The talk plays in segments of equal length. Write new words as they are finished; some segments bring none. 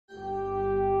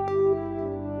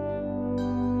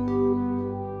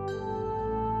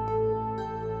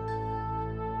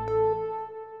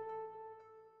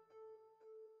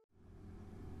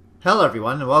Hello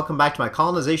everyone, and welcome back to my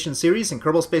colonization series in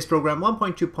Kerbal Space Program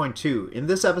 1.2.2. In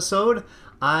this episode,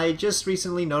 I just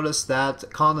recently noticed that the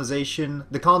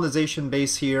colonization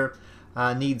base here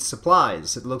needs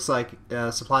supplies. It looks like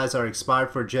supplies are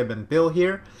expired for Jeb and Bill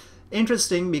here.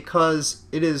 Interesting because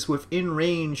it is within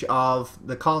range of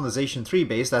the colonization 3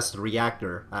 base, that's the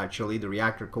reactor actually, the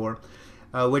reactor core,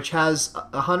 which has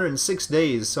 106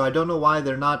 days, so I don't know why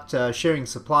they're not sharing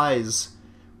supplies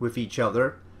with each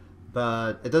other.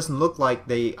 But it doesn't look like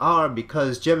they are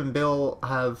because Jeb and Bill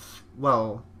have,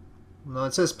 well, no,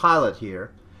 it says pilot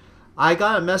here. I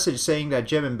got a message saying that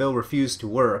Jeb and Bill refused to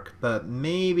work, but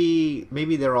maybe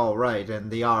they're all right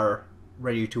and they are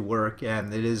ready to work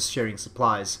and it is sharing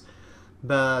supplies.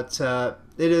 But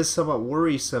it is somewhat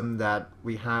worrisome that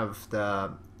we have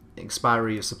the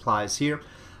expiry of supplies here.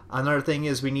 Another thing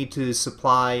is we need to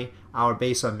supply our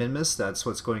base on Minmus. That's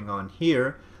what's going on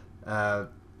here.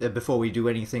 Before we do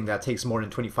anything that takes more than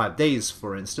 25 days,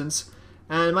 for instance.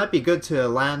 And it might be good to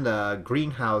land a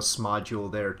greenhouse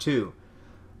module there too.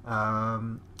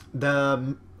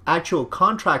 The actual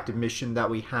contracted mission that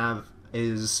we have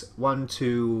is one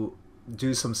to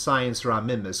do some science around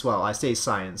Minmus. Well, I say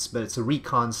science, but it's a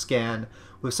recon scan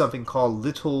with something called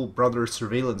Little Brother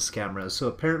surveillance cameras. So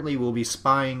apparently we'll be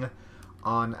spying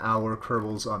on our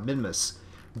Kerbals on Minmus.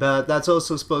 But that's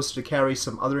also supposed to carry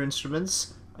some other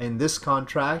instruments. In this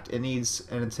contract, it needs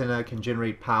an antenna that can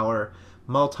generate power,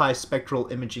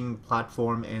 multi-spectral imaging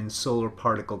platform, and solar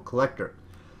particle collector.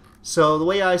 So the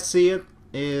way I see it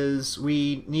is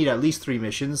we need at least 3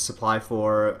 missions, supply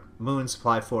for Moon,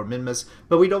 supply for Minmus,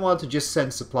 but we don't want to just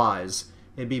send supplies.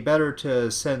 It'd be better to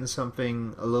send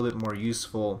something a little bit more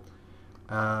useful.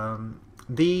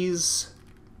 These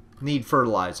need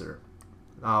fertilizer,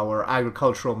 our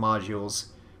agricultural modules.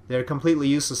 They're completely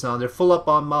useless now. They're full up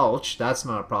on mulch. That's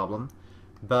not a problem,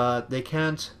 but they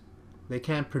can't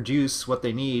produce what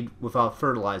they need without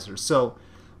fertilizer. So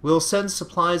we'll send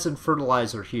supplies and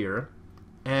fertilizer here,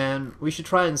 and we should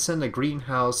try and send a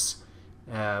greenhouse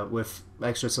with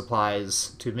extra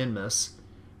supplies to Minmus.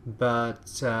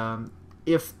 But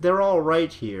if they're all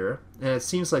right here, and it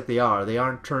seems like they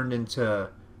aren't turned into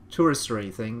tourists or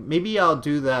anything, maybe I'll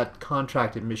do that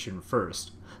contracted mission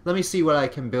first. Let me see what I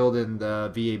can build in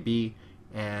the VAB,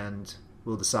 and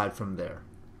we'll decide from there.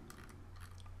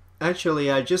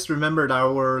 Actually, I just remembered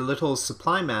our little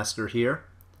supply master here.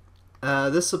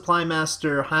 This supply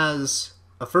master has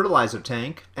a fertilizer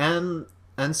tank and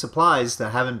supplies that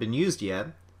haven't been used yet,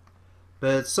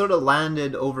 but it's sort of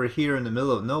landed over here in the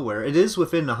middle of nowhere. It is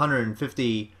within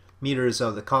 150 meters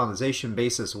of the colonization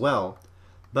base as well,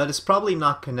 but it's probably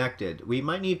not connected. We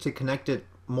might need to connect it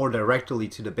more directly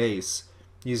to the base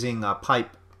using a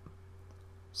pipe.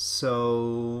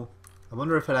 So I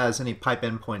wonder if it has any pipe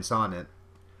endpoints on it.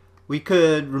 We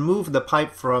could remove the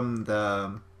pipe from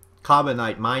the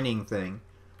carbonite mining thing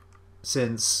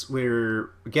since we're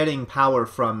getting power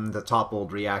from the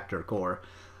toppled reactor core.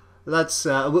 Let's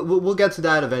we'll get to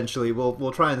that eventually.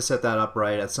 We'll try and set that up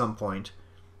right at some point.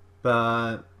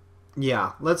 But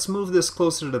yeah, let's move this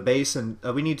closer to the base, and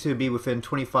we need to be within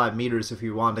 25 meters if we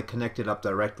want to connect it up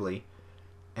directly.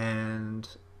 And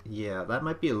yeah, that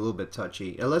might be a little bit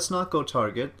touchy. Let's not go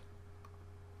target.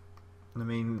 I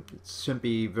mean, it shouldn't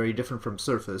be very different from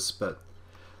surface, but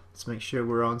let's make sure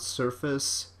we're on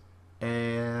surface.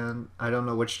 And I don't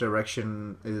know which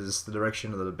direction is the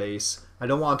direction of the base. I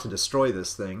don't want to destroy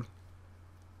this thing.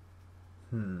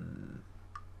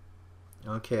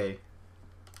 Okay.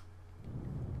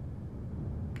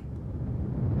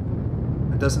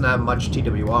 It doesn't have much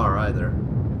TWR either.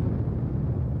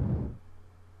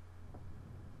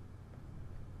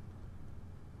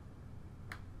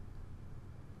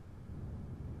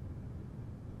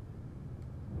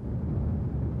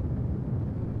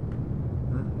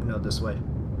 No, this way.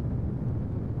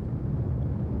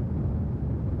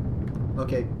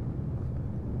 Okay.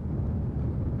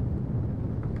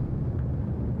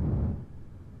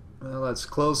 Well, that's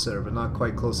closer, but not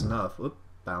quite close enough. Oop,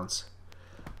 bounce.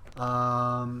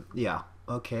 Yeah.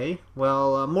 Okay.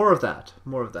 Well, more of that.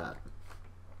 More of that.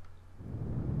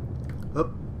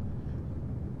 Oop.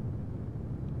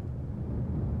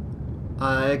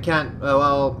 I can't.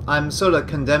 Well, I'm sort of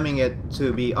condemning it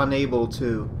to be unable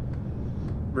to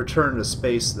return to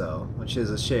space, though, which is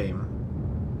a shame.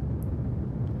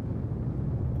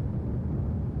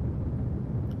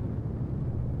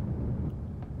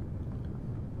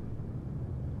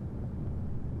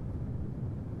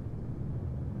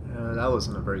 That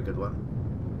wasn't a very good one.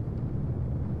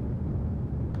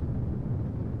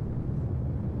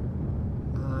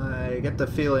 I get the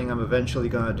feeling I'm eventually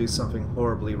going to do something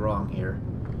horribly wrong here.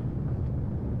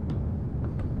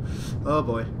 Oh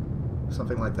boy.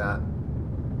 something like that.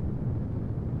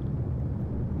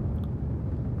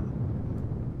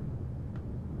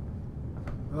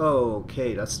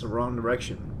 Okay, that's the wrong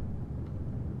direction.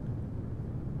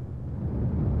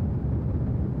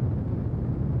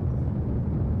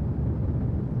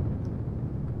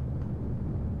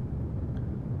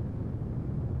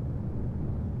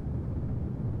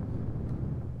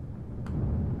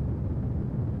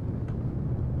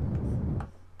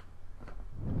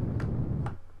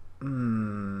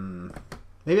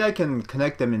 Maybe I can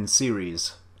connect them in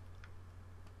series.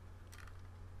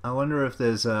 I wonder if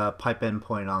there's a pipe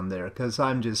endpoint on there, because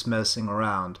I'm just messing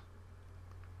around.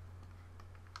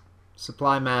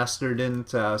 Supply master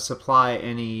didn't supply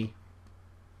any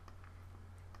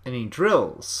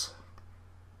drills.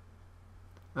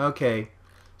 Okay,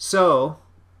 so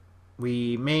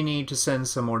we may need to send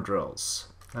some more drills.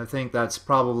 I think that's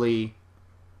probably,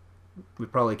 we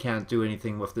probably can't do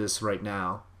anything with this right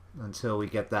now until we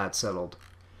get that settled.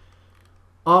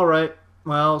 Alright,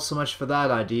 well, so much for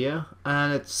that idea.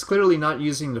 And it's clearly not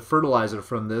using the fertilizer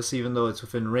from this, even though it's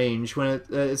within range. When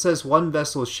it says one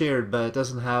vessel shared, but it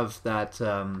doesn't have that,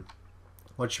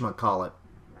 whatchamacallit.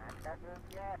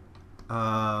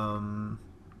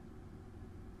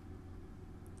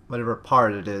 Whatever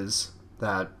part it is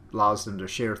that allows them to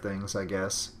share things, I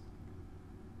guess.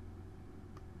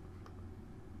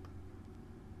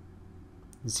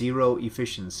 Zero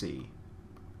efficiency.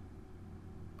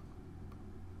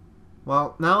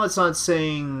 Well, now it's not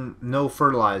saying no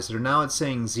fertilizer. Now it's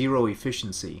saying zero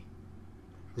efficiency.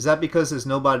 Is that because there's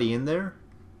nobody in there?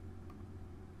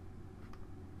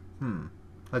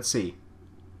 Let's see.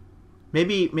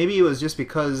 Maybe it was just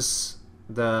because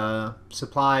the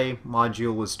supply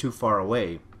module was too far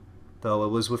away, though it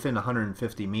was within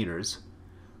 150 meters.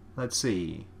 Let's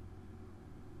see.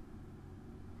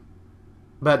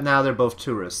 But now they're both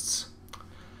tourists.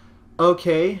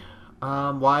 Okay,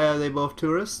 why are they both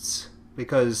tourists?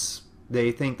 Because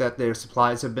they think that their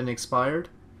supplies have been expired,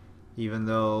 even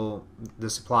though the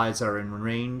supplies are in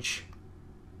range.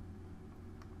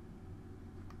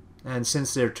 And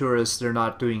since they're tourists, they're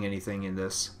not doing anything in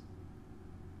this.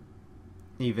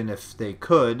 Even if they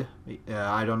could,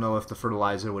 I don't know if the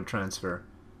fertilizer would transfer.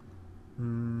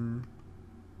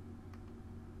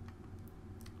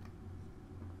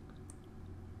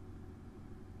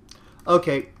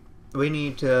 Okay, we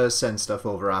need to send stuff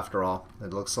over after all.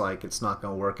 It looks like it's not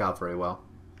going to work out very well.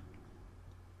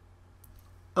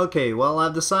 Okay, well,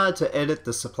 I've decided to edit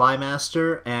the supply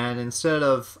master, and instead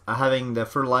of having the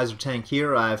fertilizer tank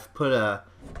here, I've put a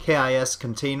KIS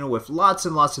container with lots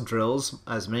and lots of drills,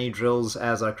 as many drills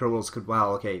as our Kerbals could,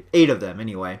 well, okay, 8 of them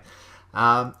anyway.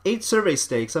 8 survey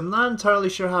stakes. I'm not entirely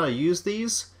sure how to use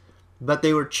these, but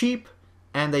they were cheap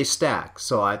and they stack,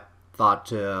 so I thought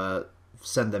to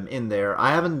send them in there.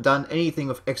 I haven't done anything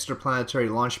with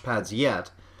extraplanetary launch pads yet,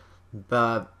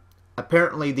 but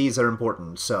apparently these are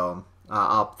important, so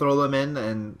I'll throw them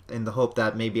in the hope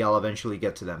that maybe I'll eventually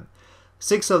get to them.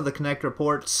 6 of the connector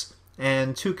ports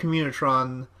and 2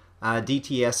 Communitron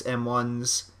DTS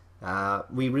M1s.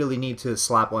 We really need to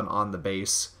slap one on the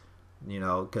base, you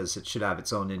know, because it should have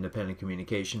its own independent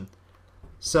communication.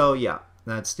 So yeah,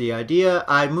 that's the idea.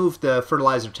 I moved the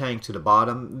fertilizer tank to the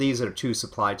bottom. These are 2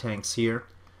 supply tanks here.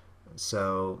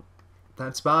 So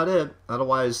that's about it.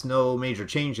 Otherwise, no major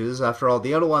changes. After all,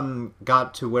 the other one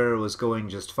got to where it was going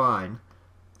just fine.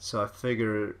 So I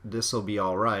figure this will be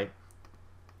alright.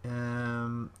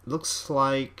 Looks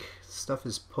like stuff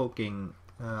is poking.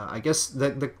 I guess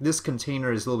this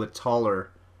container is a little bit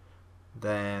taller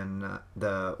than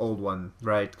the old one,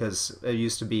 right? Because it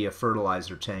used to be a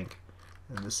fertilizer tank.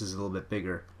 And this is a little bit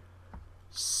bigger.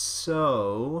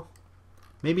 So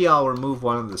maybe I'll remove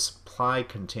one of the supply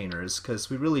containers, because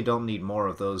we really don't need more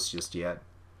of those just yet.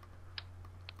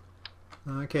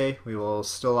 Okay, we will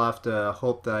still have to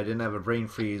hope that I didn't have a brain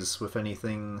freeze with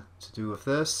anything to do with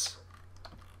this.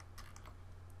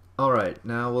 Alright,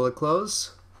 now will it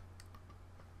close?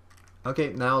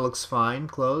 Okay, now it looks fine,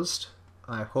 closed.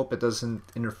 I hope it doesn't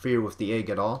interfere with the egg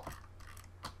at all.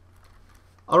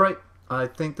 Alright, I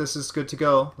think this is good to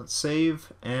go. Let's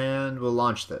save, and we'll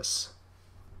launch this.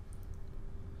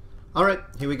 Alright,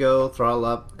 here we go. Throttle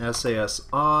up, SAS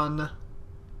on,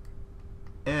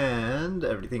 and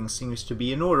everything seems to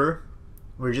be in order.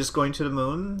 We're just going to the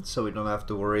moon, so we don't have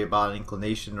to worry about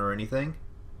inclination or anything.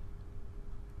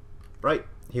 Right,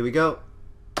 here we go.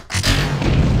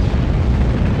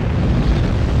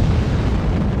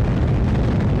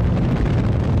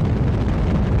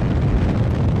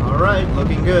 Alright,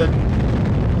 looking good.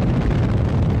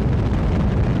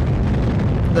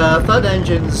 The thud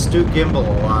engines do gimbal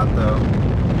a lot, though.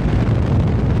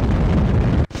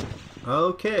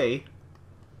 Okay,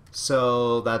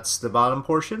 so that's the bottom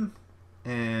portion,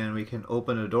 and we can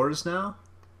open the doors now.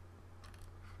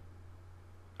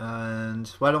 And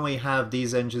why don't we have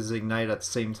these engines ignite at the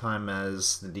same time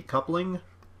as the decoupling?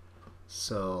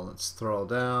 So let's throttle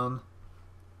down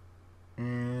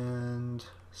and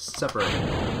separate.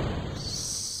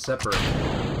 Separate.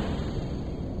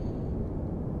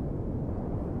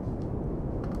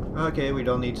 Okay, we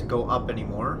don't need to go up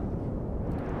anymore.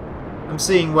 I'm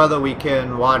seeing whether we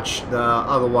can watch the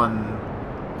other one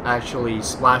actually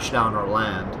splash down or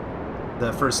land.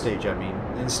 The first stage, I mean,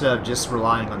 instead of just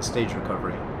relying on stage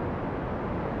recovery.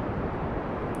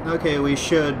 Okay, we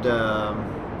should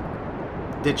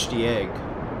ditch the egg.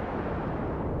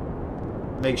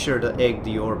 Make sure to egg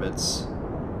deorbits.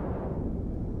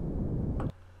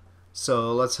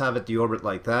 So let's have it deorbit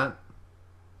like that.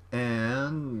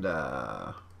 And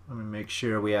let me make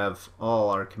sure we have all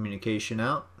our communication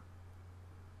out.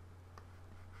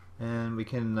 And we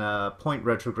can point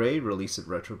retrograde, release it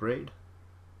retrograde.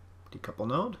 Decouple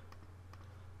node.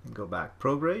 And go back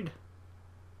prograde.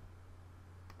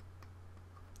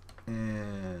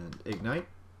 And ignite.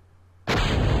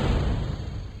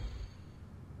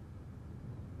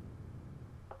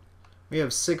 We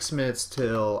have 6 minutes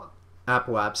till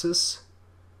apoapsis.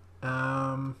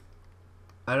 I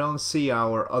don't see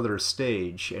our other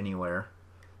stage anywhere.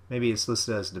 Maybe it's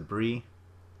listed as debris.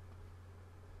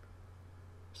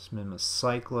 Minmus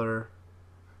cycler.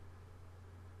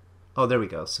 Oh, there we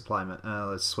go. Supply.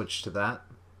 Let's switch to that.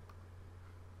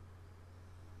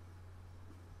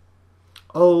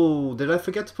 Oh, did I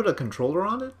forget to put a controller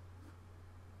on it?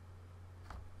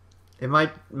 It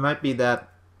might be that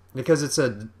because it's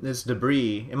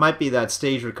debris. It might be that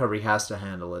stage recovery has to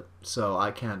handle it, so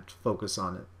I can't focus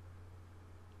on it.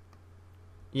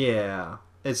 Yeah,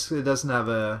 it doesn't have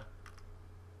a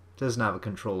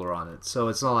controller on it, so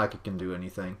it's not like it can do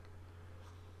anything.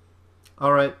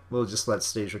 Alright, we'll just let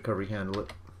stage recovery handle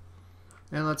it.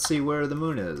 And let's see where the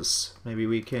moon is. Maybe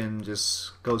we can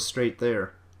just go straight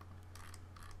there.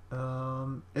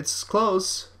 It's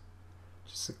close.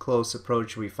 Just a close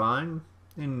approach we find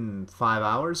in 5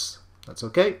 hours. That's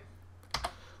okay.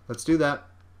 Let's do that.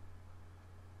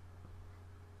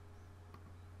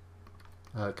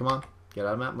 Come on, get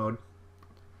out of map mode.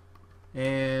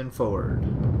 And forward.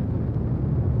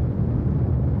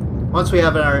 Once we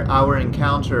have our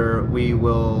encounter, we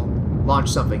will launch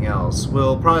something else.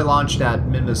 We'll probably launch that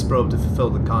Minmus probe to fulfill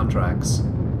the contracts.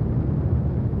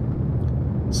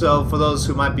 So for those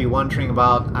who might be wondering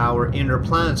about our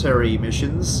interplanetary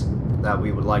missions that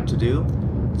we would like to do,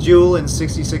 Joule in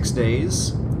 66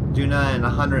 days, Duna in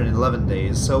 111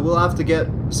 days, so we'll have to get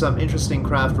some interesting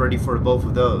craft ready for both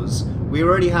of those. We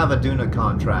already have a Duna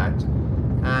contract,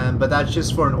 but that's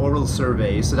just for an orbital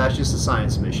survey, so that's just a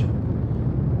science mission.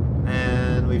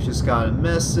 And we've just got a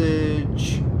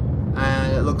message,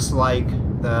 and it looks like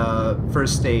the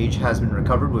first stage has been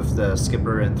recovered with the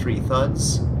skipper and 3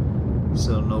 thuds,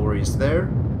 so no worries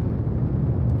there.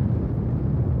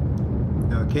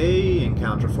 Okay,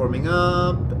 encounter forming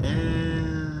up,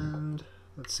 and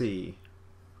let's see.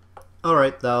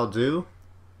 Alright, that'll do.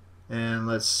 And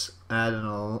let's add an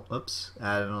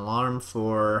alarm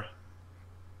for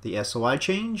the SOI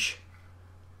change.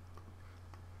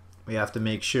 We have to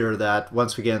make sure that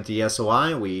once we get into the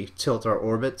SOI, we tilt our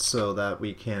orbit so that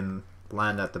we can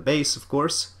land at the base, of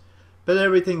course. But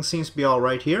everything seems to be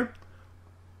alright here.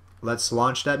 Let's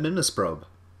launch that Minmus probe.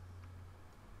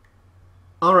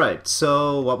 Alright,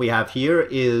 so what we have here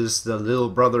is the little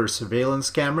brother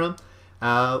surveillance camera.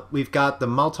 We've got the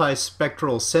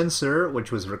multispectral sensor,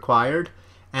 which was required,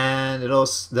 and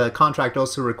the contract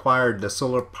also required the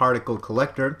solar particle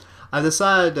collector. I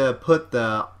decided to put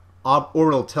the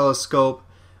orbital telescope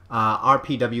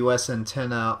RPWS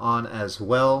antenna on as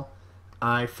well.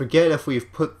 I forget if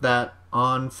we've put that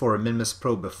on for a Minmus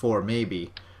probe before.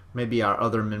 Maybe our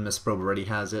other Minmus probe already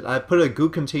has it. I put a goo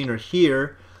container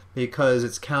here because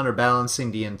it's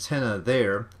counterbalancing the antenna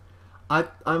there.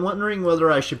 I'm wondering whether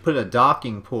I should put a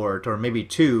docking port, or maybe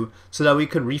 2, so that we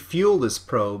could refuel this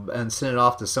probe and send it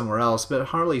off to somewhere else, but it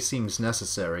hardly seems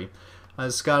necessary.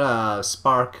 It's got a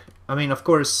spark. I mean, of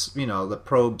course, you know, the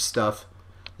probe stuff.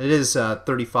 It is a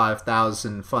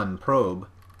 35,000 fun probe.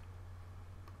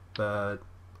 But,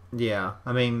 yeah,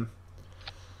 I mean,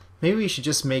 maybe we should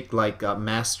just make like a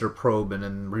master probe and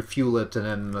then refuel it and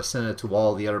then send it to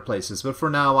all the other places. But for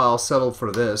now, I'll settle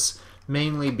for this,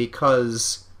 mainly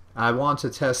because I want to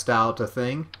test out a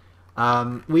thing.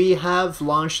 We have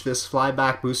launched this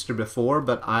Flyback booster before,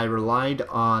 but I relied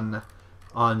on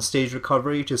stage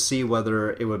recovery to see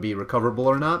whether it would be recoverable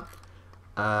or not.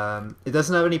 It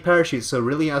doesn't have any parachutes, so it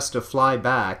really has to fly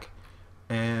back.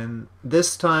 And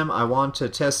this time I want to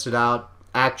test it out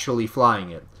actually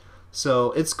flying it.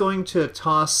 So it's going to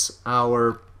toss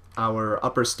our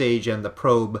upper stage and the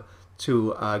probe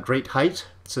to a great height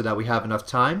so that we have enough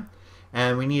time.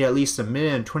 And we need at least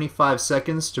 1minute and 25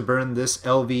 seconds to burn this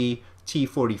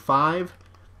LV-T45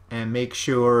 and make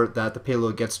sure that the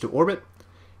payload gets to orbit.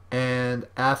 And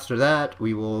after that,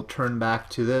 we will turn back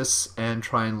to this and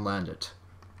try and land it.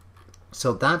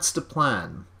 So that's the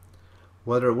plan.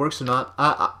 Whether it works or not,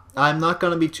 I'm not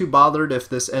going to be too bothered if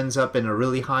this ends up in a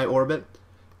really high orbit.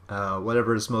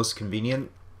 Whatever is most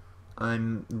convenient.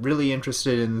 I'm really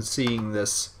interested in seeing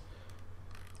this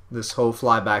whole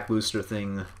flyback booster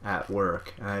thing at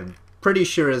work. I'm pretty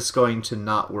sure it's going to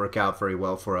not work out very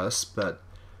well for us, but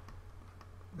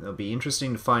it'll be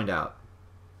interesting to find out.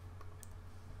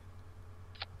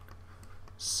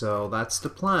 So that's the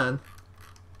plan.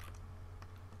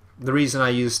 The reason I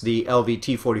used the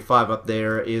LV-T45 up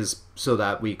there is so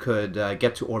that we could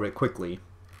get to orbit quickly,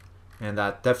 and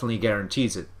that definitely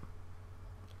guarantees it.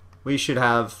 We should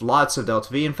have lots of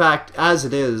Delta V. In fact, as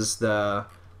it is, the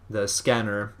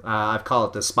scanner, I've called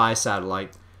it the spy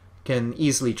satellite, can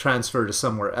easily transfer to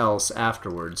somewhere else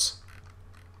afterwards.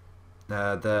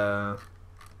 The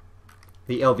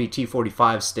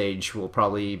LV-T45 stage will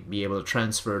probably be able to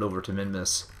transfer it over to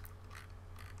Minmus.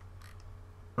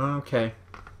 Okay.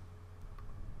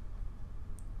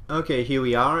 Okay, here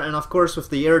we are, and of course with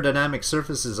the aerodynamic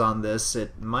surfaces on this,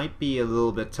 it might be a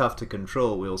little bit tough to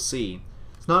control, we'll see.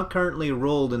 It's not currently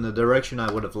rolled in the direction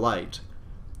I would have liked.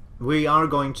 We are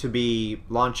going to be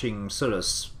launching sort of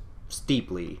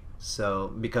steeply, so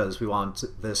because we want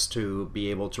this to be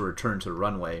able to return to the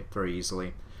runway very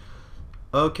easily.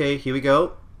 Okay, here we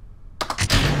go.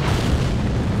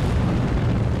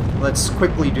 Let's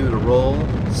quickly do the roll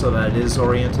so that it is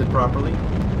oriented properly.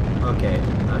 Okay,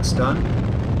 that's done.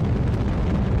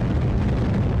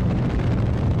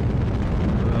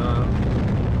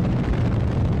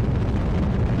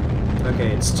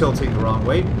 Okay, it's tilting the wrong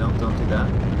way. No, don't do that.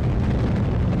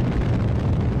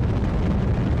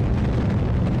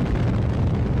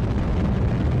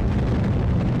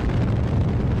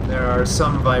 There are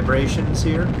some vibrations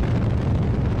here.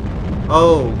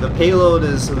 Oh, the payload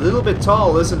is a little bit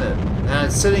tall, isn't it? And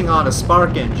it's sitting on a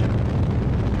spark engine.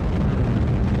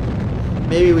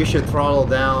 Maybe we should throttle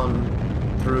down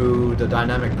through the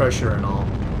dynamic pressure and all.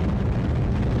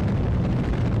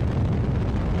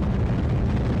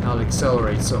 Not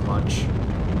accelerate so much.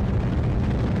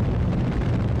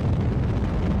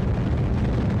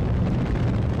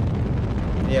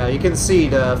 Yeah, you can see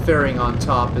the fairing on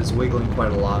top is wiggling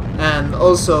quite a lot. And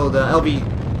also the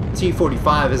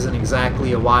LV-T45 isn't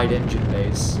exactly a wide engine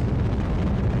base.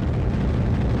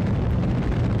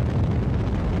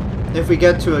 If we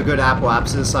get to a good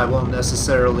apoapsis, I won't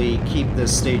necessarily keep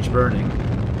this stage burning.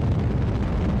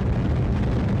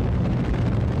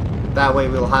 That way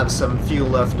we'll have some fuel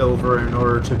left over in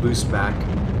order to boost back.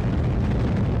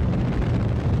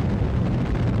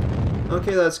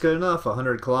 Okay, that's good enough.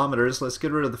 100 kilometers. Let's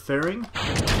get rid of the fairing.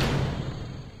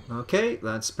 Okay,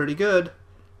 that's pretty good.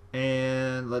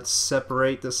 And let's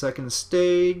separate the second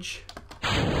stage.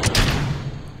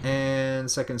 And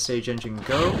second stage engine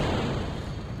go.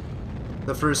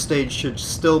 The first stage should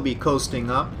still be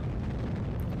coasting up.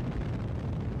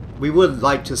 We would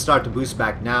like to start to boost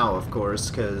back now, of course,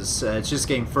 because it's just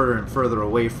getting further and further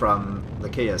away from the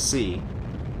KSC.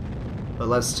 But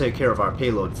let's take care of our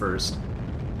payload first.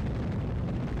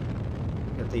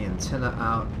 Get the antenna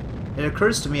out. It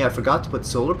occurs to me I forgot to put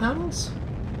solar panels?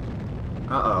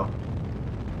 Uh-oh.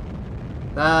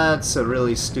 That's a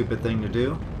really stupid thing to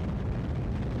do.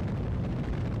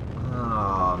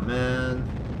 Oh, man.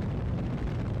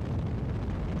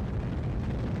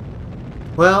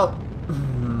 Well,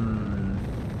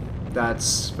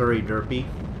 that's very derpy.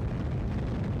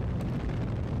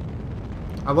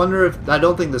 I wonder if... I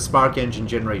don't think the spark engine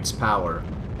generates power,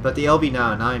 but the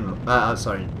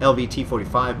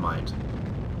LV-T45 might.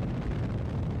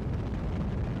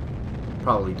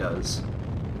 Probably does.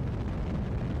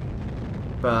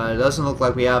 But it doesn't look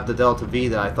like we have the Delta V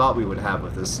that I thought we would have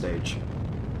with this stage.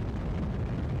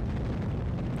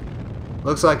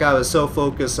 Looks like I was so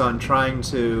focused on trying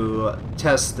to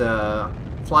test the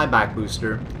flyback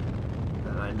booster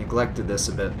that I neglected this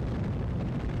a bit.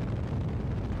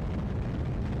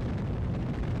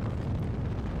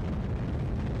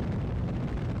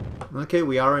 Okay,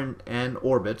 we are in an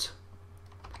orbit.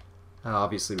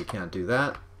 Obviously we can't do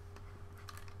that.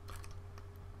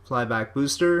 Flyback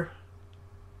booster.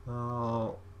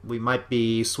 We might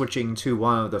be switching to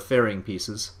one of the fairing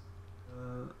pieces.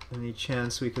 Any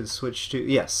chance we could switch to...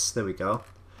 Yes, there we go.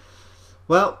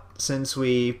 Well, since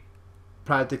we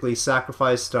practically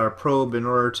sacrificed our probe in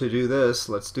order to do this.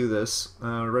 Let's do this.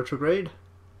 Retrograde.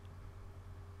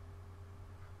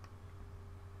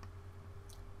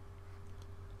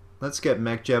 Let's get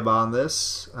MechJeb on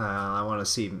this. I want to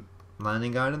see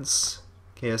landing guidance.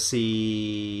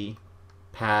 KSC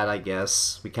pad, I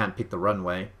guess. We can't pick the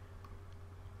runway.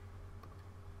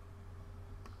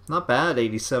 Not bad,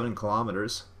 87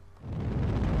 kilometers.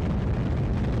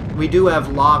 We do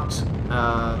have locked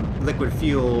liquid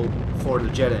fuel for the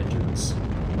jet engines.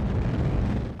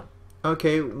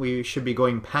 Okay, we should be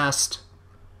going past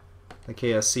the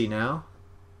KSC now.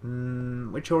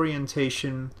 Which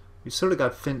orientation? We sort of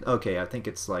got fin. Okay, I think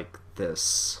it's like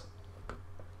this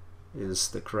is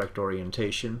the correct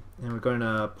orientation. And we're going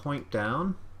to point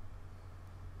down.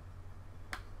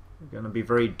 We're going to be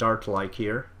very dart-like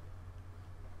here.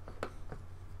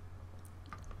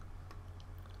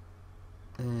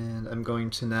 And I'm going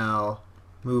to now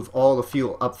move all the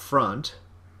fuel up front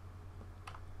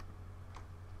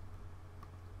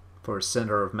for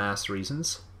center of mass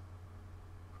reasons.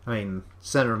 I mean,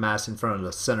 center of mass in front of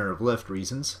the center of lift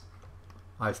reasons.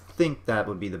 I think that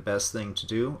would be the best thing to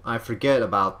do. I forget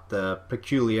about the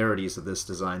peculiarities of this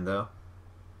design though.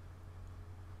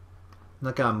 I'm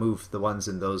not gonna move the ones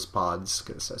in those pods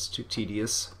because that's too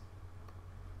tedious.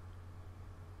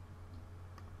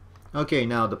 Okay,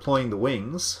 now deploying the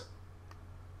wings.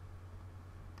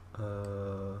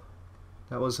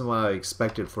 That wasn't what I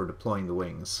expected for deploying the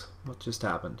wings. What just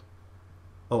happened?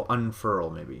 Oh, unfurl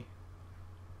maybe.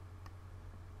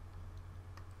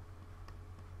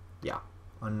 Yeah,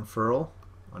 unfurl,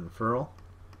 unfurl.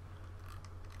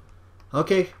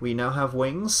 Okay, we now have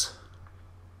wings.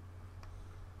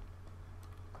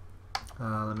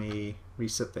 Let me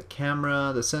reset the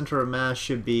camera. The center of mass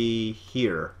should be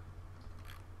here.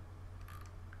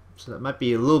 So that might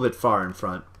be a little bit far in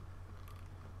front.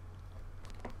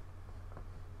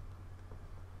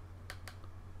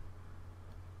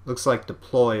 Looks like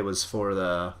deploy was for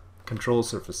the control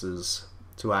surfaces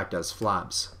to act as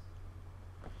flaps.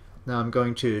 Now I'm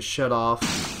going to shut off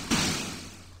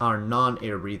our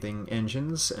non-air breathing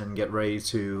engines and get ready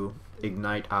to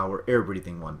ignite our air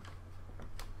breathing one.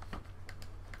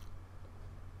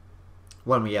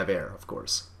 When we have air, of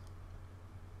course.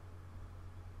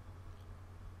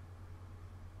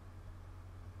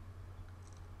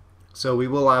 So we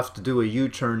will have to do a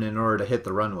U-turn in order to hit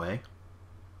the runway.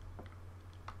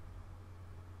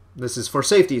 This is for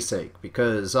safety's sake,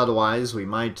 because otherwise we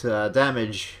might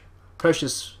damage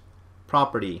precious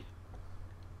property.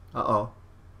 Uh-oh.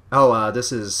 Oh,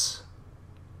 this is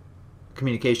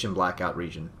communication blackout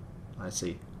region. I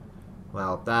see.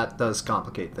 Well, that does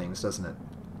complicate things, doesn't it?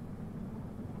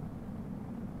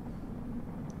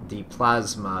 The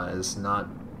plasma is not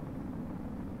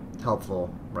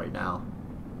helpful right now.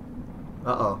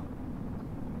 Uh-oh.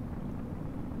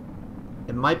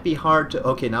 It might be hard to...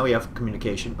 Okay, now we have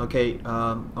communication. Okay,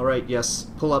 alright, yes.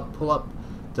 Pull up, pull up.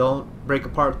 Don't break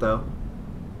apart, though.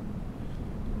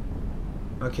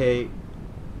 Okay.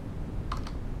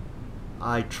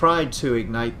 I tried to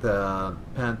ignite the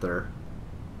Panther.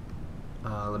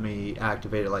 Let me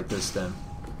activate it like this, then.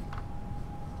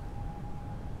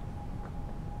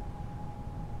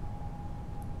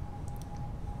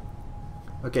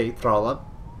 Okay, throttle up.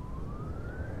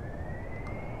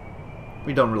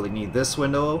 We don't really need this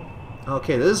window.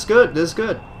 Okay, this is good. This is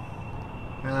good.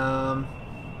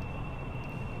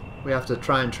 We have to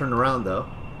try and turn around though.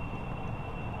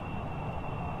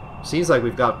 Seems like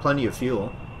we've got plenty of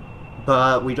fuel,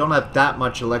 but we don't have that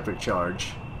much electric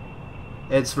charge.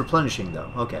 It's replenishing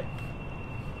though. Okay.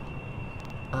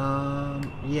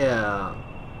 Yeah.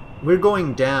 We're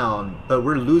going down, but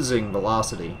we're losing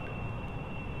velocity.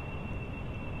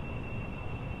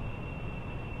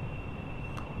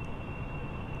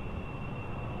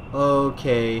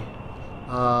 Okay,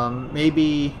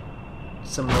 maybe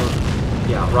some more,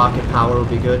 yeah, rocket power would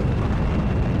be good.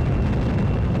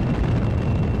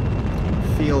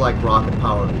 Feel like rocket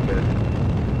power would be good.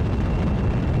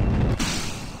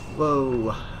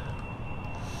 Whoa.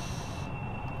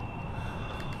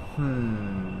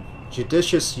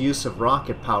 Judicious use of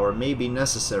rocket power may be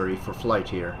necessary for flight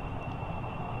here.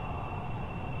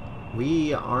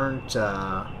 We aren't,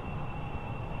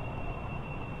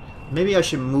 maybe I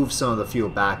should move some of the fuel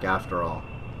back after all.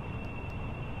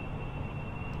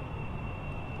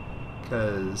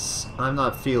 Because I'm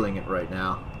not feeling it right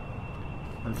now.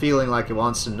 I'm feeling like it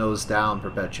wants to nose down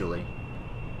perpetually.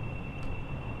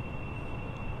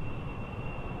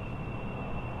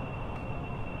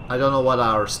 I don't know what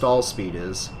our stall speed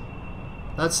is.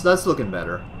 That's looking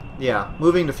better. Yeah,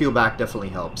 moving the fuel back definitely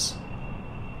helps.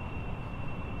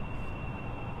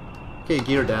 Okay,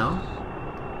 gear down.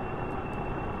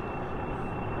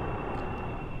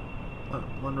 I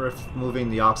wonder if moving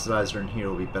the oxidizer in here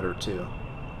will be better too.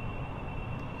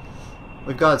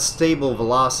 We've got stable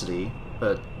velocity,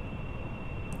 but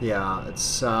yeah,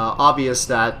 it's obvious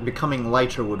that becoming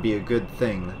lighter would be a good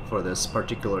thing for this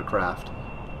particular craft.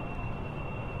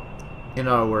 In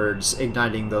other words,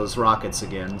 igniting those rockets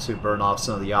again to burn off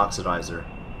some of the oxidizer.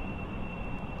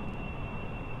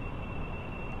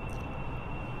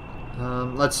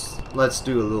 Let's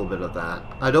do a little bit of that.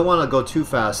 I don't want to go too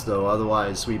fast though,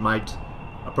 otherwise we might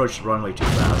approach the runway too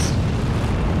fast.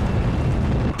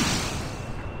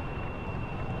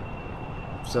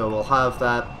 So we'll have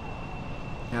that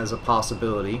as a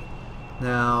possibility.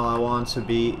 Now I want to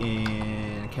be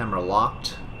in camera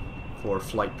locked for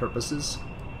flight purposes.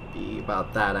 Be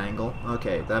about that angle.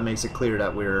 Okay, that makes it clear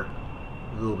that we're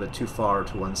a little bit too far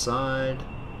to one side.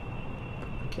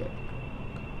 Okay.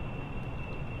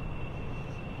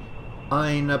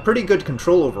 I mean, pretty good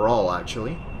control overall,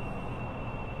 actually.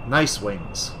 Nice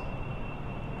wings.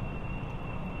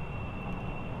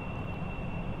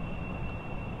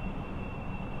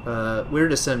 We're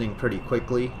descending pretty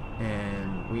quickly,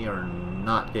 and we are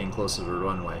not getting close to the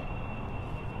runway.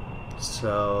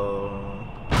 So...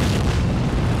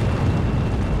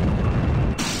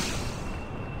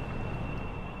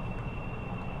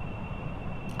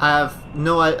 I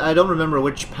don't remember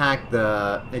which pack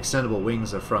the extendable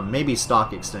wings are from. Maybe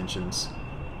stock extensions.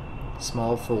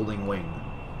 Small folding wing.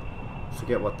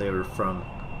 Forget what they were from.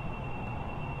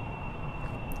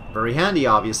 Very handy,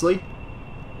 obviously.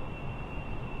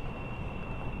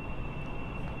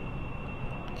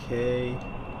 Okay.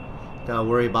 Gotta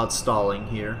worry about stalling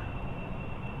here.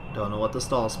 Don't know what the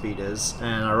stall speed is.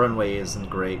 And our runway isn't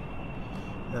great.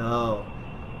 Oh.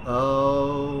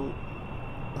 Oh.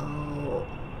 Oh.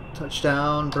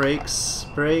 Touchdown, brakes,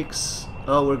 brakes.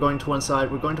 Oh, we're going to one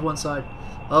side, we're going to one side.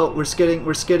 Oh, we're skidding,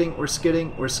 we're skidding, we're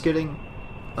skidding, we're skidding.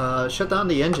 Shut down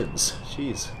the engines.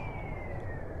 Jeez.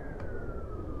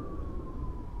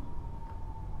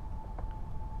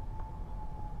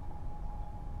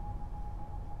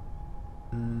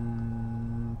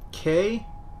 Okay.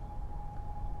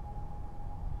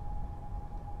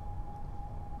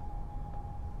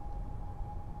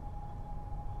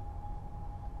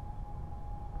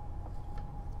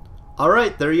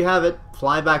 Alright, there you have it.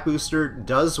 Flyback booster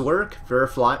does work,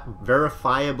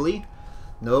 verifiably.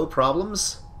 No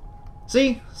problems.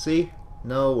 See?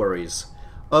 No worries.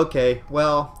 Okay,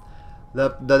 well, the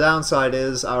downside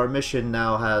is our mission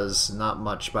now has not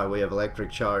much by way of electric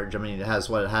charge. I mean, it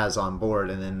has what it has on board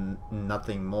and then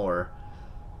nothing more.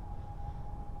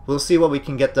 We'll see what we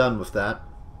can get done with that.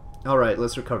 Alright,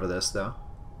 let's recover this, though.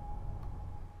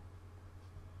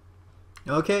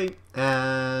 Okay,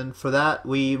 and for that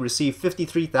we receive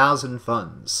 53,000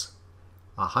 funds.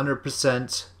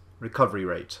 100% recovery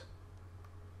rate.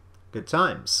 Good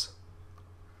times.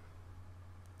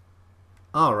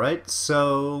 Alright,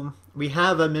 so we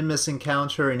have a Minmus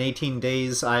encounter in 18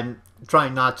 days. I'm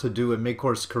trying not to do a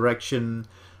mid-course correction.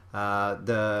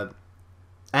 The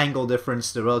angle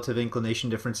difference, the relative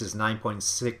inclination difference is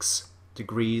 9.6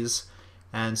 degrees.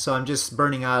 And so I'm just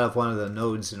burning out of one of the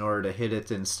nodes in order to hit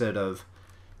it instead of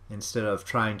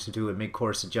trying to do a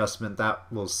mid-course adjustment. That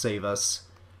will save us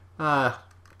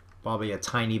probably a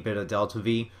tiny bit of delta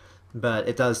V, but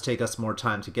it does take us more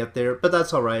time to get there. But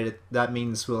that's alright. That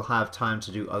means we'll have time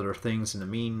to do other things in the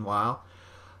meanwhile.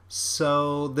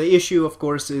 So the issue, of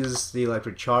course, is the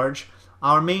electric charge.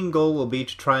 Our main goal will be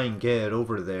to try and get it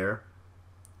over there.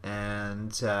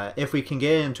 And if we can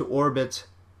get into orbit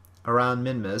around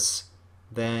Minmus,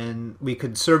 then we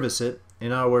could service it.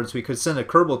 In other words, we could send a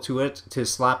Kerbal to it to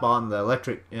slap on the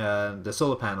the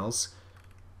solar panels,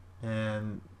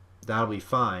 and that'll be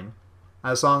fine,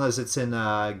 as long as it's in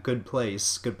a good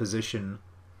place, good position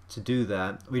to do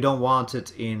that. We don't want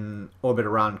it in orbit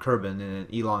around Kerbal, in an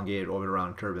elongated orbit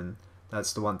around Kerbal.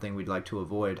 That's the one thing we'd like to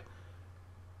avoid.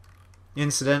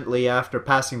 Incidentally, after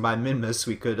passing by Minmus,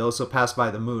 we could also pass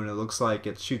by the moon. It looks like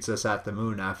it shoots us at the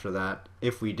moon after that,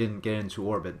 if we didn't get into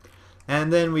orbit.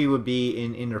 And then we would be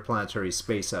in interplanetary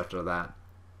space after that.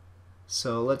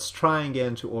 So let's try and get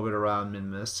into orbit around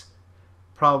Minmus.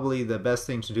 Probably the best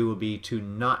thing to do would be to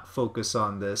not focus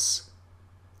on this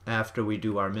after we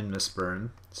do our Minmus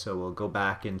burn. So we'll go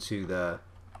back into the...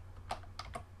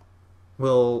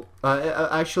 We'll...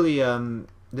 actually,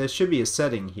 there should be a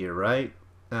setting here, right?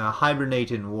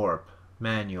 Hibernate in warp.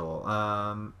 Manual.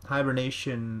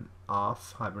 Hibernation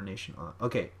off. Hibernation on.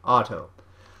 Okay, auto.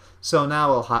 So now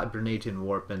we'll hibernate in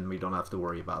warp and we don't have to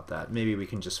worry about that. Maybe we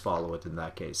can just follow it in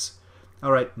that case.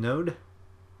 Alright, node.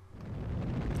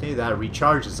 Okay, that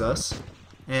recharges us.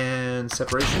 And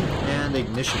separation and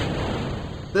ignition.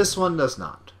 This one does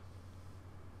not.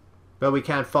 But we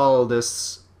can't follow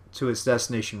this to its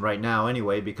destination right now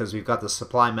anyway, because we've got the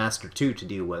Supply Master 2 to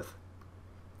deal with.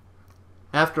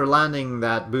 After landing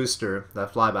that booster,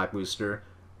 that flyback booster,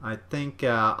 I think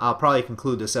I'll probably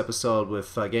conclude this episode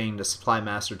with getting the Supply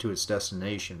Master to its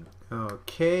destination.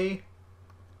 Okay.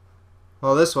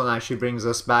 Well, this one actually brings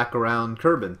us back around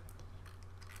Kerbal.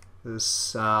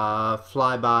 This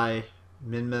fly by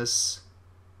Minmus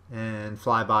and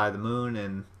fly by the moon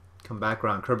and come back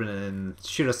around Kerbal and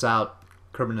shoot us out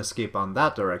Kerbal escape on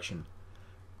that direction.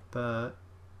 But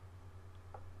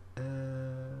a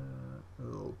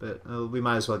little bit, we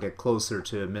might as well get closer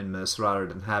to Minmus rather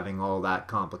than having all that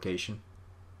complication.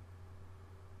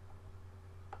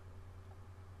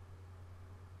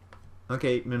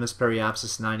 Okay, Minmus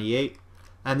periapsis 98,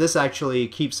 and this actually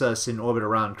keeps us in orbit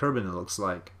around Kerbal, it looks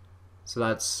like, so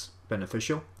that's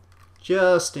beneficial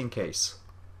just in case.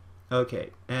 Okay,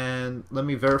 and let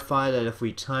me verify that if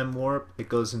we time warp, it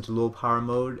goes into low power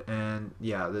mode, and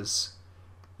yeah, there's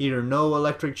either no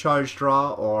electric charge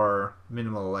draw or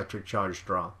minimal electric charge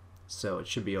draw, so it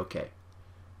should be okay.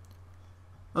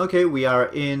 Okay, we are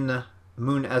in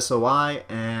Moon SOI,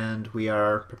 and we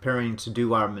are preparing to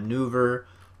do our maneuver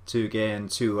to get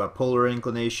into a polar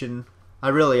inclination. I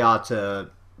really ought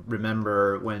to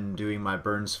remember when doing my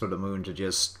burns for the moon to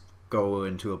just go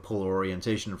into a polar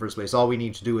orientation in the first place. All we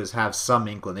need to do is have some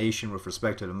inclination with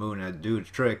respect to the moon and do the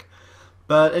trick.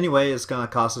 But anyway, it's going to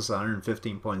cost us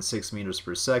 115.6 meters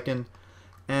per second.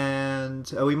 And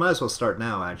we might as well start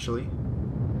now, actually.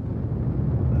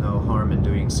 No harm in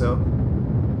doing so.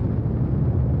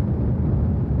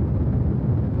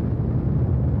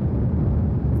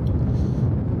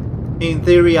 In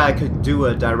theory, I could do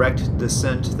a direct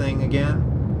descent thing again.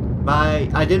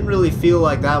 But I didn't really feel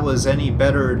like that was any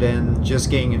better than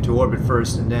just getting into orbit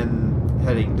first and then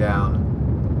heading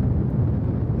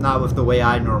down. Not with the way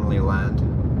I normally land.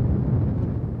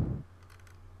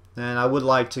 And I would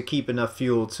like to keep enough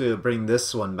fuel to bring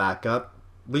this one back up.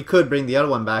 We could bring the other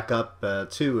one back up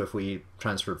too if we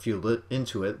transfer fuel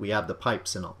into it. We have the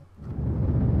pipes and all.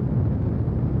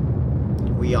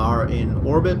 We are in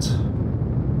orbit.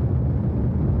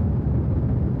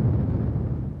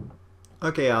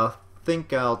 Okay, I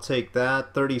think I'll take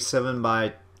that. 37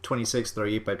 by 26,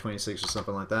 38 by 26 or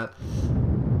something like that.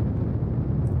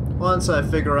 Once I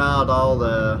figure out all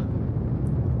the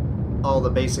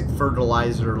basic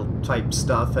fertilizer type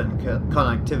stuff and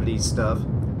connectivity stuff,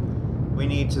 we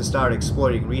need to start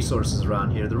exploiting resources around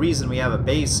here. The reason we have a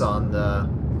base on the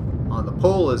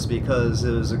pole is because it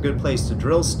was a good place to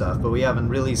drill stuff, but we haven't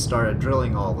really started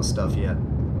drilling all the stuff yet.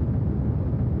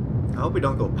 I hope we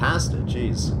don't go past it,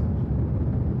 jeez.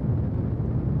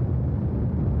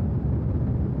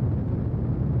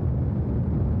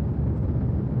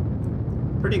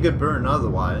 Pretty good burn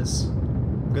otherwise.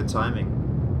 Good timing.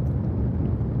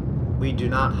 We do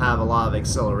not have a lot of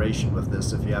acceleration with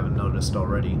this if you haven't noticed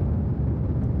already.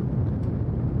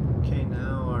 Okay,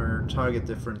 now our target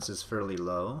difference is fairly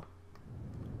low.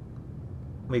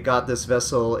 We got this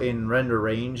vessel in render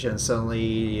range and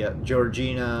suddenly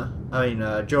Georgie and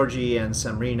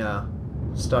Samrina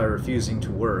started refusing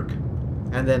to work.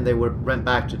 And then they went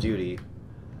back to duty.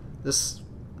 This,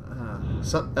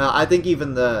 I think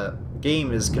even the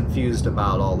game is confused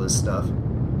about all this stuff.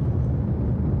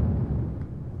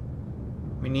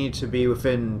 We need to be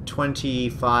within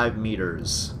 25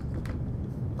 meters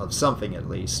of something at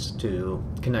least to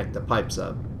connect the pipes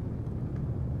up.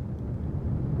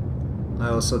 I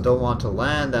also don't want to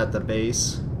land at the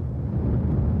base.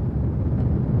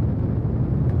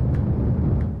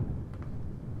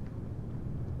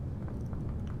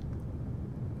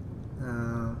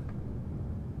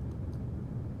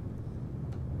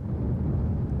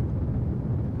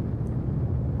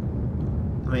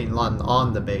 I mean,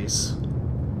 on the base.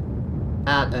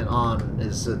 At and on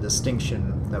is a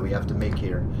distinction that we have to make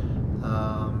here.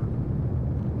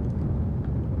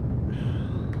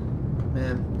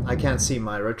 Man, I can't see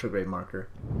my retrograde marker.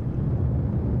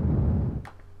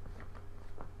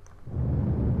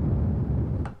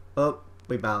 Oh,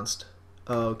 we bounced.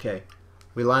 Okay.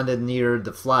 We landed near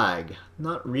the flag.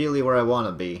 Not really where I want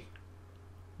to be.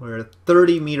 We're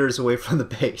 30 meters away from the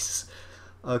base.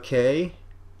 Okay.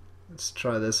 Let's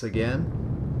try this again.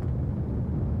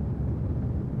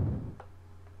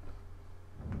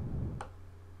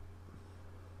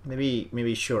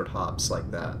 Maybe short hops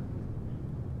like that.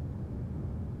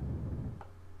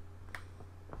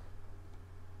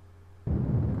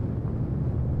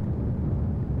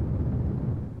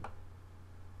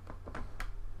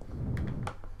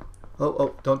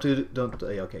 Oh, don't,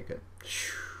 okay, good.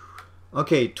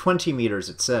 Okay, 20 meters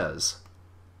it says.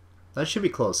 That should be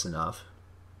close enough.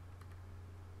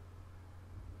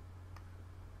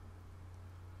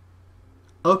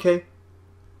 Okay.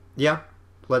 Yeah.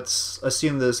 Let's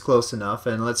assume this is close enough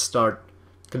and let's start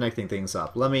connecting things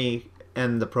up. Let me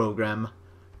end the program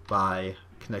by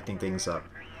connecting things up.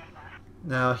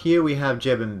 Now here we have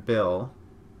Jeb and Bill,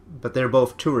 but they're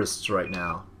both tourists right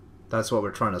now. That's what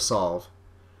we're trying to solve.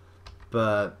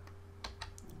 But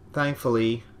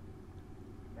thankfully,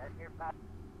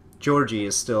 Georgie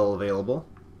is still available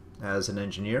as an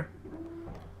engineer.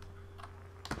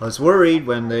 I was worried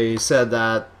when they said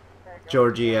that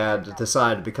Georgie had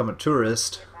decided to become a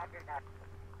tourist,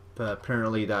 but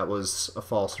apparently that was a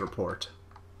false report.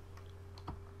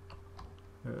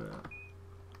 I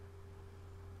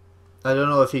don't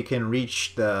know if he can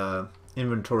reach the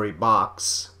inventory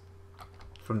box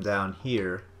from down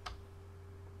here.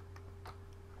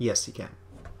 Yes, he can.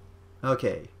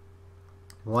 Okay.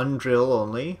 One drill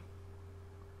only.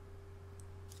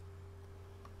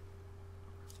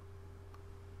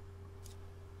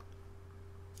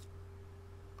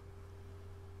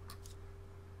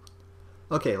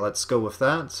 Okay, let's go with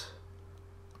that.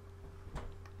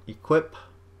 Equip.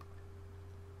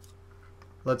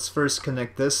 Let's first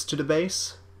connect this to the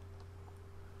base.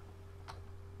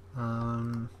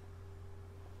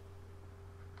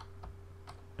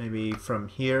 Maybe from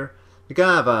here. You're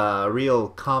gonna have a real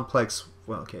complex,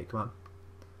 well, okay, come on.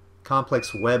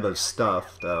 Complex web of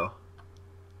stuff, though.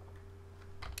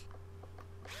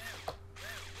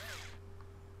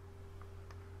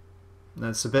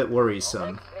 That's a bit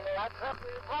worrisome.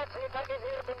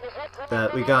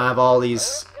 That we gotta have all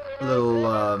these little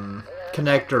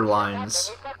connector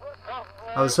lines.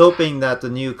 I was hoping that the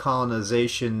new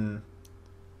colonization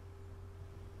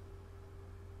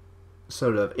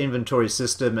sort of inventory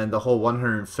system and the whole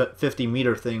 150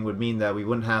 meter thing would mean that we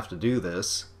wouldn't have to do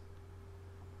this.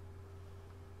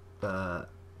 But,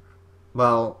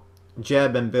 well,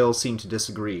 Jeb and Bill seem to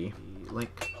disagree.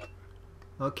 Link.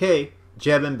 Okay,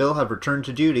 Jeb and Bill have returned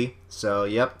to duty, so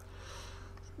yep.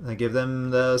 I give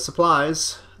them the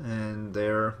supplies, and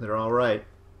they're all right.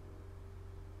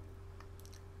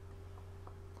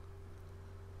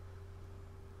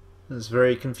 It's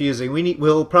very confusing.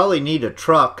 We'll probably need a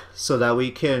truck so that we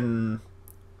can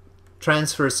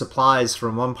transfer supplies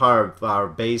from one part of our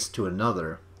base to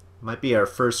another. Might be our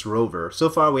first rover. So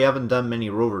far we haven't done many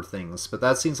rover things, but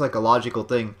that seems like a logical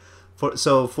thing.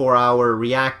 For our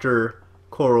reactor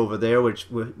core over there,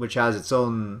 which has its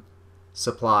own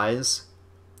supplies,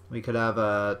 we could have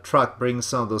a truck bring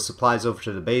some of those supplies over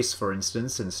to the base, for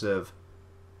instance, instead of...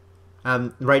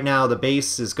 right now the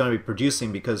base is going to be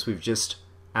producing because we've just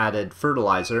added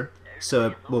fertilizer, so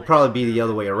it will probably be the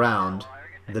other way around.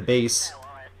 The base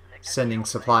sending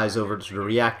supplies over to the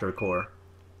reactor core.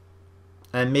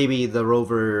 And maybe the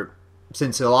rover,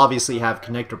 since it'll obviously have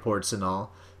connector ports and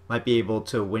all, might be able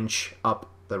to winch up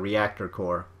the reactor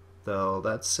core. Though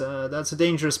that's a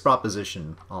dangerous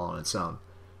proposition all on its own.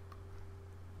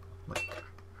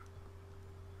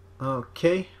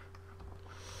 Okay.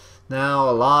 Now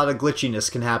a lot of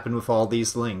glitchiness can happen with all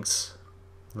these links.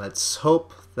 Let's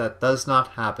hope that does not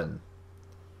happen.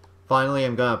 Finally,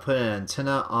 I'm going to put an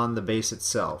antenna on the base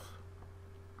itself.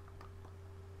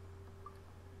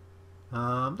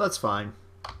 That's fine.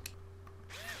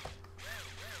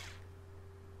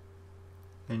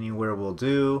 Anywhere will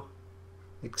do.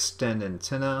 Extend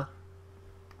antenna.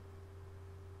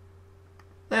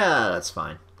 Yeah, that's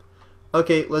fine.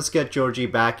 Okay, let's get Georgie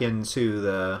back into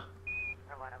the...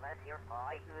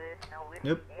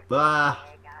 Nope.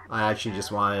 I actually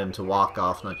just wanted him to walk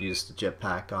off, not use the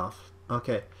jetpack off.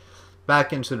 Okay.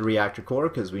 Back into the reactor core,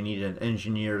 because we need an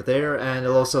engineer there, and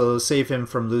it'll also save him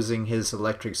from losing his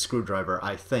electric screwdriver,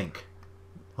 I think.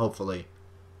 Hopefully.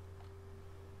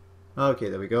 Okay,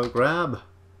 there we go. Grab.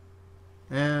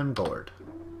 And board.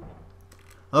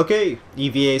 Okay,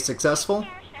 EVA successful.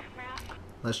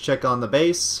 Let's check on the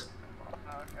base.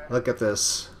 Look at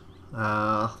this.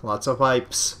 Lots of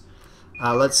pipes.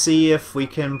 Let's see if we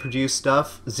can produce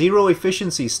stuff. Zero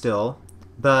efficiency still,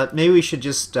 but maybe we should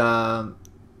just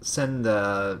send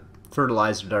the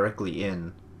fertilizer directly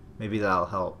in. Maybe that'll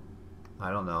help.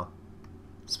 I don't know.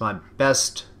 It's my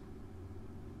best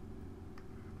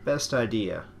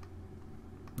idea.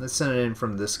 Let's send it in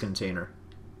from this container.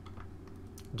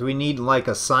 Do we need like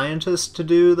a scientist to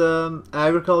do the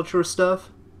agriculture stuff?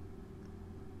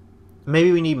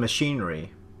 Maybe we need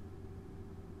machinery.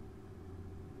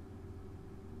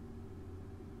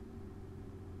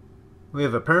 We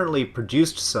have apparently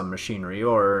produced some machinery,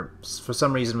 or for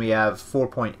some reason we have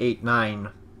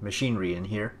 4.89 machinery in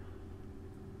here.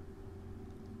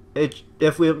 If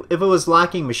it was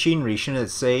lacking machinery, shouldn't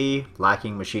it say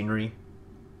lacking machinery?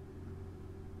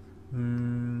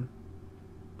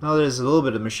 Oh, there's a little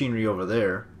bit of machinery over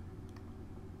there.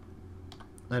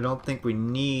 I don't think we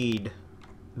need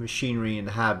machinery in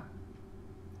the hab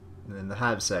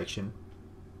section.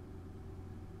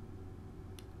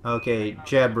 Okay,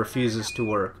 Jeb refuses to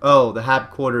work. Oh, the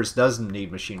hab quarters doesn't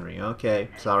need machinery. Okay,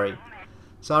 sorry.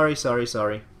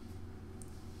 Sorry.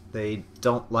 They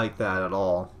don't like that at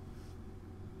all.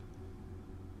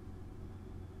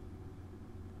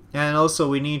 And also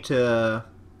we need to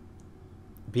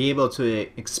be able to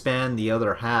expand the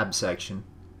other hab section.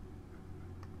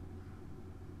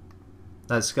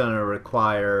 That's going to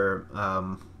require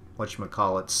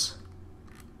whatchamacallits,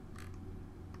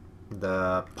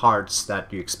 the parts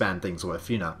that you expand things with,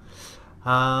 you know.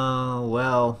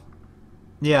 Well,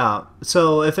 yeah.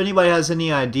 So if anybody has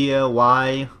any idea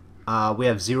why we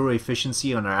have zero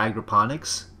efficiency on our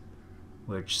agroponics,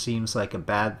 which seems like a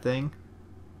bad thing.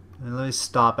 And let me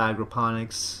stop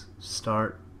agroponics.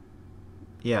 Start.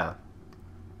 Yeah.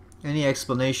 Any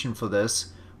explanation for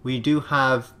this? We do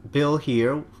have Bill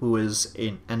here, who is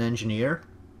an engineer,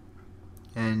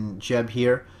 and Jeb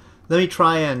here. Let me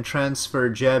try and transfer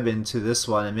Jeb into this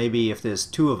one, and maybe if there's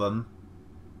two of them.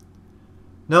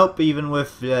 Nope, even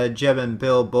with Jeb and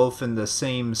Bill both in the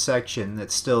same section,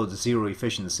 it's still zero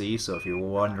efficiency, so if you're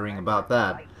wondering about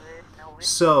that.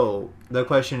 So, the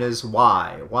question is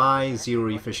why? Why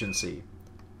zero efficiency?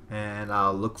 And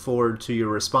I'll look forward to your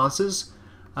responses.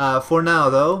 For now,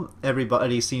 though,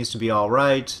 everybody seems to be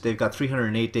alright. They've got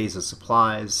 308 days of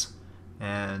supplies,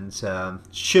 and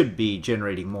should be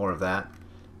generating more of that.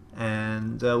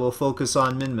 And we'll focus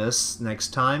on Minmus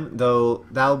next time, though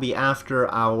that'll be after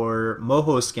our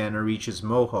Moho scanner reaches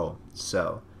Moho.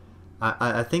 So,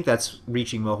 I think that's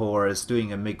reaching Moho, or is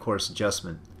doing a mid-course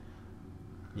adjustment.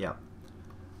 Yeah.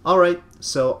 Alright,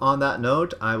 so on that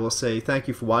note, I will say thank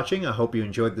you for watching. I hope you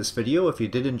enjoyed this video. If you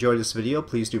did enjoy this video,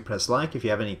 please do press like. If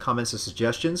you have any comments or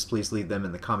suggestions, please leave them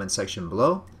in the comment section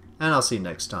below. And I'll see you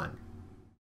next time.